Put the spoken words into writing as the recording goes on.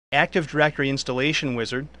Active Directory installation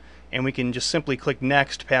wizard, and we can just simply click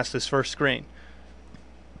Next past this first screen.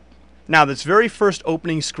 Now, this very first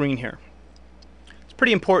opening screen here, it's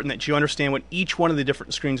pretty important that you understand what each one of the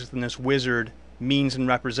different screens within this wizard means and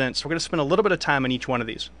represents. So we're going to spend a little bit of time on each one of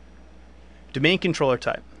these. Domain controller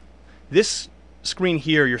type. This screen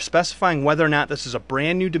here, you're specifying whether or not this is a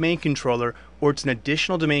brand new domain controller or it's an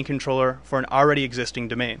additional domain controller for an already existing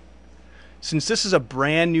domain. Since this is a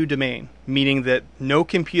brand new domain, meaning that no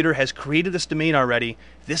computer has created this domain already,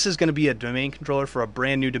 this is going to be a domain controller for a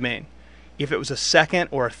brand new domain. If it was a second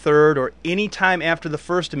or a third or any time after the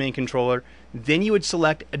first domain controller, then you would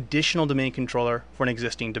select additional domain controller for an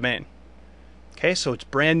existing domain. Okay, so it's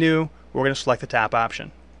brand new, we're going to select the top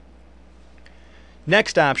option.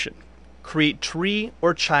 Next option, create tree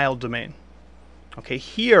or child domain. Okay,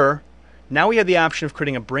 here, now we have the option of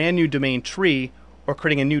creating a brand new domain tree or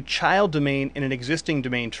creating a new child domain in an existing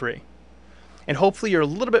domain tree. And hopefully you're a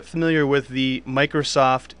little bit familiar with the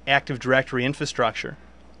Microsoft Active Directory infrastructure.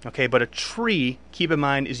 Okay, but a tree, keep in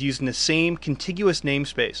mind, is using the same contiguous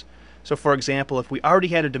namespace. So for example, if we already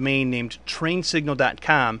had a domain named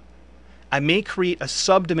trainsignal.com, I may create a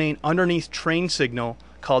subdomain underneath trainsignal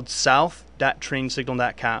called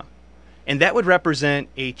south.trainsignal.com. And that would represent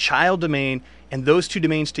a child domain, and those two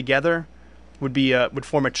domains together would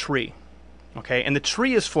form a tree. Okay, and the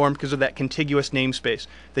tree is formed because of that contiguous namespace.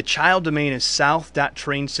 The child domain is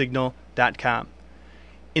south.trainsignal.com.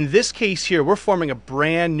 In this case here, we're forming a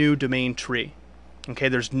brand new domain tree. Okay,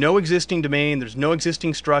 there's no existing domain, there's no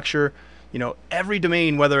existing structure. You know, every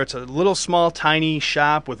domain, whether it's a little small tiny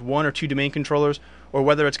shop with one or two domain controllers, or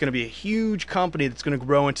whether it's going to be a huge company that's going to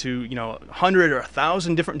grow into, 100 or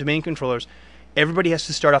 1,000 different domain controllers, everybody has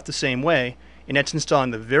to start off the same way, and that's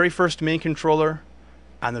installing the very first domain controller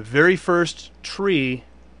on the very first tree,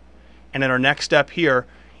 and then our next step here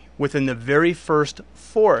within the very first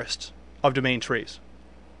forest of domain trees.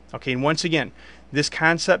 Okay, and once again, this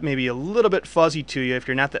concept may be a little bit fuzzy to you if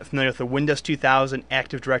you're not that familiar with the Windows 2000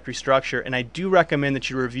 Active Directory structure, and I do recommend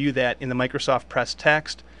that you review that in the Microsoft Press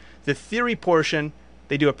text. The theory portion,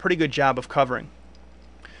 they do a pretty good job of covering.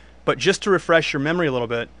 But just to refresh your memory a little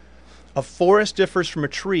bit, a forest differs from a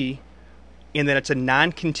tree in that it's a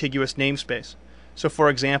non-contiguous namespace. So for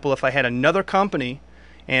example, if I had another company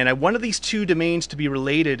and I wanted these two domains to be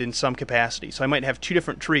related in some capacity, so I might have two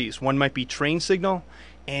different trees. One might be Train Signal,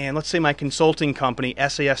 and let's say my consulting company,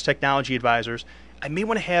 SAS Technology Advisors, I may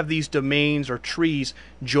want to have these domains or trees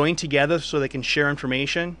joined together so they can share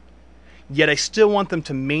information, yet I still want them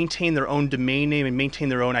to maintain their own domain name and maintain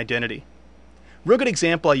their own identity. Real good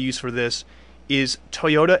example I use for this is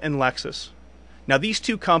Toyota and Lexus. Now these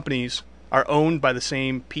two companies are owned by the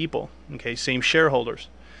same people, okay, same shareholders.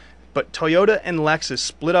 But Toyota and Lexus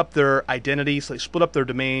split up their identities, they split up their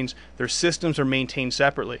domains, their systems are maintained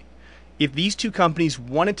separately. If these two companies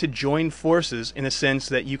wanted to join forces in a sense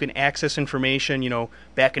that you can access information,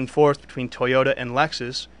 back and forth between Toyota and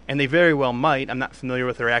Lexus, and they very well might, I'm not familiar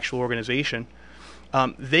with their actual organization,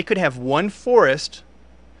 they could have one forest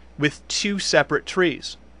with two separate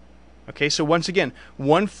trees. Okay, so once again,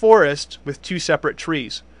 one forest with two separate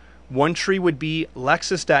trees. One tree would be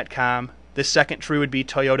Lexus.com, the second tree would be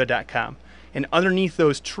Toyota.com. And underneath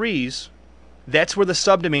those trees, that's where the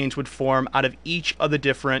subdomains would form out of each of the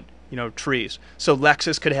different trees. So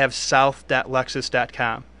Lexus could have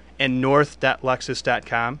south.lexus.com and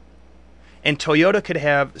north.lexus.com. And Toyota could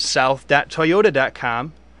have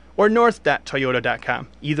south.toyota.com or north.toyota.com,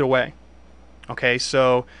 either way. Okay,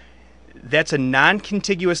 so that's a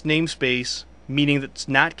non-contiguous namespace, meaning that it's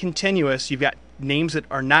not continuous. You've got names that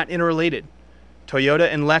are not interrelated.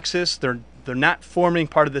 Toyota and Lexus, they're not forming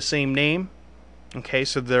part of the same name. Okay,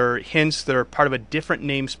 so they're part of a different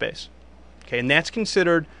namespace. Okay, and that's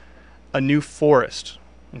considered a new forest.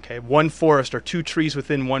 Okay, one forest or two trees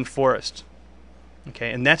within one forest.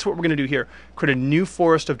 Okay, and that's what we're going to do here. Create a new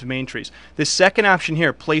forest of domain trees. This second option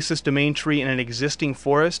here, place this domain tree in an existing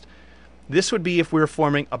forest. This would be if we were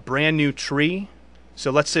forming a brand new tree. So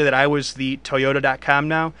let's say that I was the Toyota.com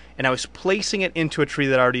now, and I was placing it into a tree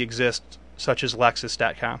that already exists, such as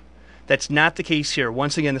Lexus.com. That's not the case here.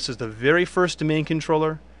 Once again, this is the very first domain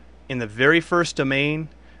controller in the very first domain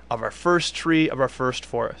of our first tree of our first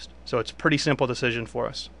forest. So it's a pretty simple decision for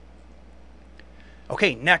us.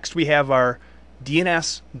 Okay, next we have our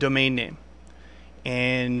DNS domain name.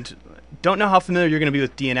 And don't know how familiar you're going to be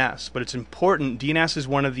with DNS, but it's important. DNS is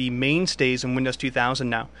one of the mainstays in Windows 2000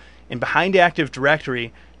 now. And behind Active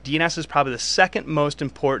Directory, DNS is probably the second most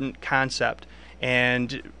important concept.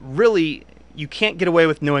 And really, you can't get away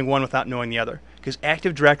with knowing one without knowing the other, because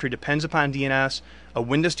Active Directory depends upon DNS. A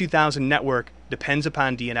Windows 2000 network depends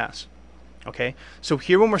upon DNS. Okay, so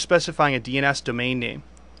here when we're specifying a DNS domain name,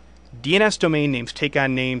 DNS domain names take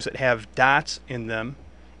on names that have dots in them,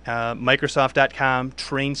 Microsoft.com,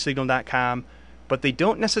 TrainSignal.com, but they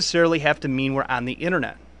don't necessarily have to mean we're on the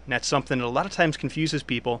internet. And that's something that a lot of times confuses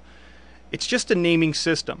people. It's just a naming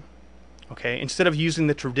system. Okay, instead of using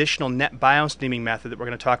the traditional NetBIOS naming method that we're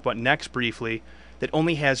going to talk about next briefly, that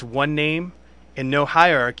only has one name and no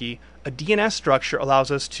hierarchy, a DNS structure allows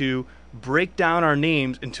us to break down our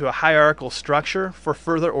names into a hierarchical structure for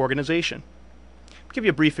further organization. I'll give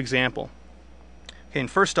you a brief example. Okay, and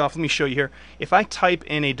first off, let me show you here. If I type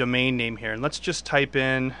in a domain name here, and let's just type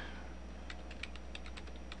in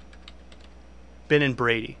Ben and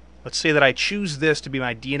Brady. Let's say that I choose this to be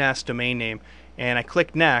my DNS domain name, and I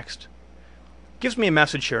click next. It gives me a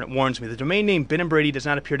message here, and it warns me the domain name Ben and Brady does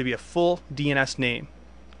not appear to be a full DNS name.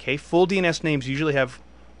 Okay, full DNS names usually have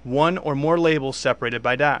one or more labels separated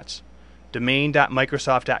by dots.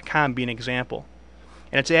 Domain.microsoft.com being an example.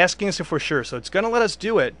 And it's asking us if we're sure, so it's going to let us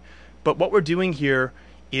do it, but what we're doing here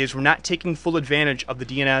is we're not taking full advantage of the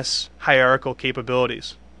DNS hierarchical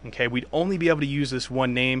capabilities. Okay, we'd only be able to use this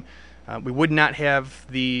one name. We would not have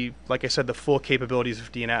the, like I said, the full capabilities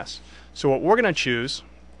of DNS. So what we're going to choose,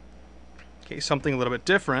 okay, something a little bit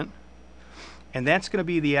different, and that's going to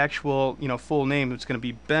be the actual, full name. It's going to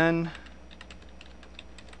be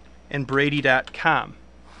benandbrady.com.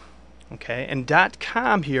 Okay, and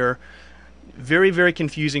 .com here, very, very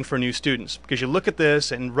confusing for new students because you look at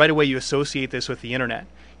this and right away you associate this with the internet.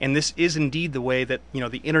 And this is indeed the way that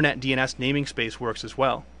the internet DNS naming space works as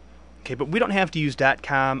well. Okay, but we don't have to use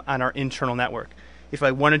 .com on our internal network. If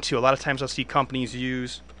I wanted to, a lot of times I'll see companies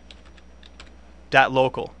use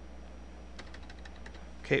 .local,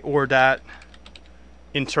 okay, or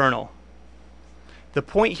 .internal. The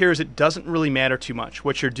point here is it doesn't really matter too much.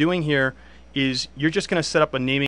 What you're doing here is you're just going to set up a naming